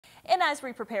And as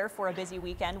we prepare for a busy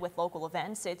weekend with local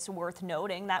events, it's worth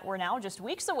noting that we're now just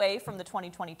weeks away from the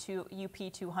 2022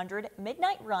 UP200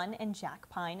 Midnight Run and Jack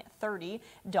Pine 30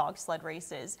 dog sled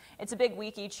races. It's a big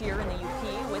week each year in the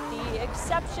UP, with the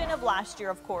exception of last year,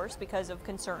 of course, because of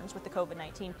concerns with the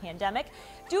COVID-19 pandemic.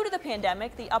 Due to the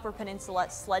pandemic, the Upper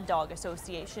Peninsula Sled Dog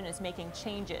Association is making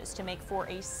changes to make for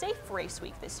a safe race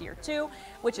week this year, too,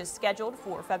 which is scheduled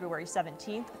for February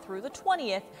 17th through the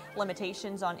 20th.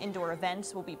 Limitations on indoor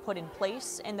events will be put in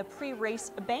place, and the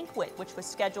pre-race banquet, which was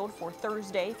scheduled for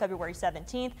Thursday, February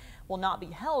 17th, will not be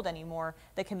held anymore.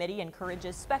 The committee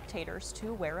encourages spectators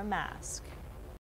to wear a mask.